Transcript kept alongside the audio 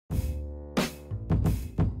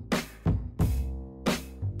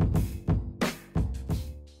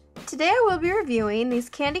Today I will be reviewing these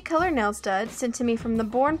candy color nail studs sent to me from the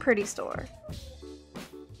Born Pretty store.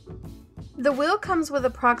 The wheel comes with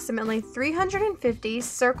approximately 350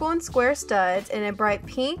 circle and square studs in a bright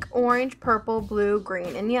pink, orange, purple, blue,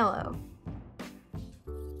 green, and yellow.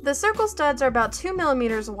 The circle studs are about 2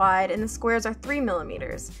 mm wide and the squares are 3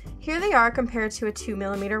 mm. Here they are compared to a 2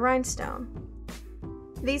 mm rhinestone.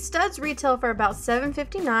 These studs retail for about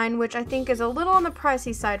 $7.59, which I think is a little on the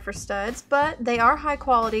pricey side for studs, but they are high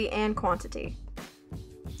quality and quantity.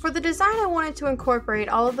 For the design, I wanted to incorporate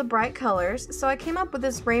all of the bright colors, so I came up with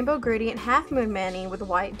this rainbow gradient half moon mani with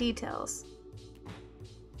white details.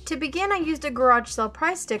 To begin, I used a garage sale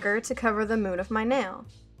price sticker to cover the moon of my nail.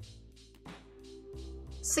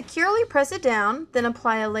 Securely press it down, then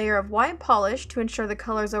apply a layer of white polish to ensure the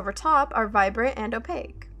colors over top are vibrant and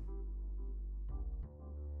opaque.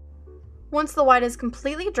 Once the white is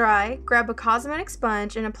completely dry, grab a cosmetic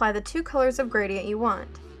sponge and apply the 2 colors of gradient you want.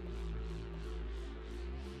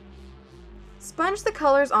 Sponge the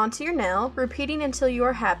colors onto your nail, repeating until you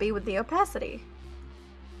are happy with the opacity.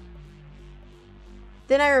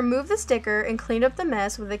 Then I remove the sticker and clean up the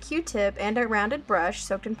mess with a Q-tip and a rounded brush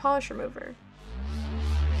soaked in polish remover.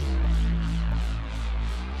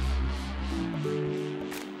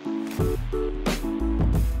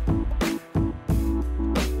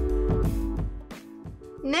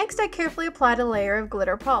 Next, I carefully applied a layer of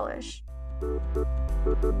glitter polish.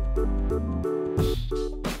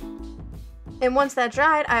 And once that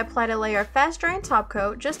dried, I applied a layer of fast-drying top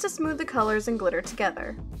coat just to smooth the colors and glitter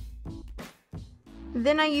together.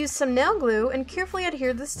 Then I used some nail glue and carefully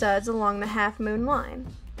adhered the studs along the half moon line.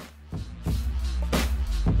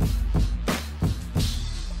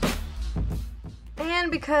 And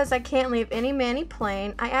because I can't leave any mani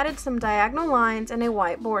plain, I added some diagonal lines and a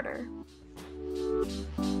white border.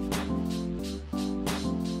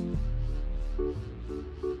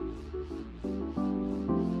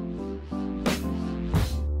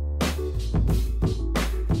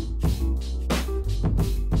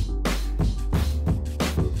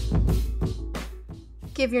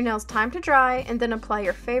 Give your nails time to dry and then apply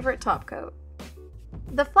your favorite top coat.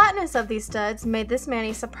 The flatness of these studs made this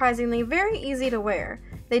mani surprisingly very easy to wear.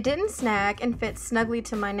 They didn't snag and fit snugly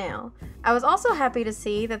to my nail. I was also happy to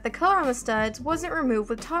see that the color on the studs wasn't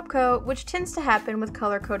removed with top coat, which tends to happen with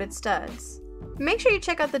color-coded studs. Make sure you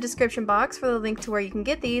check out the description box for the link to where you can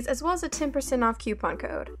get these, as well as a 10% off coupon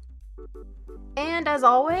code. And as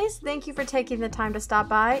always, thank you for taking the time to stop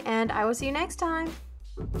by, and I will see you next time!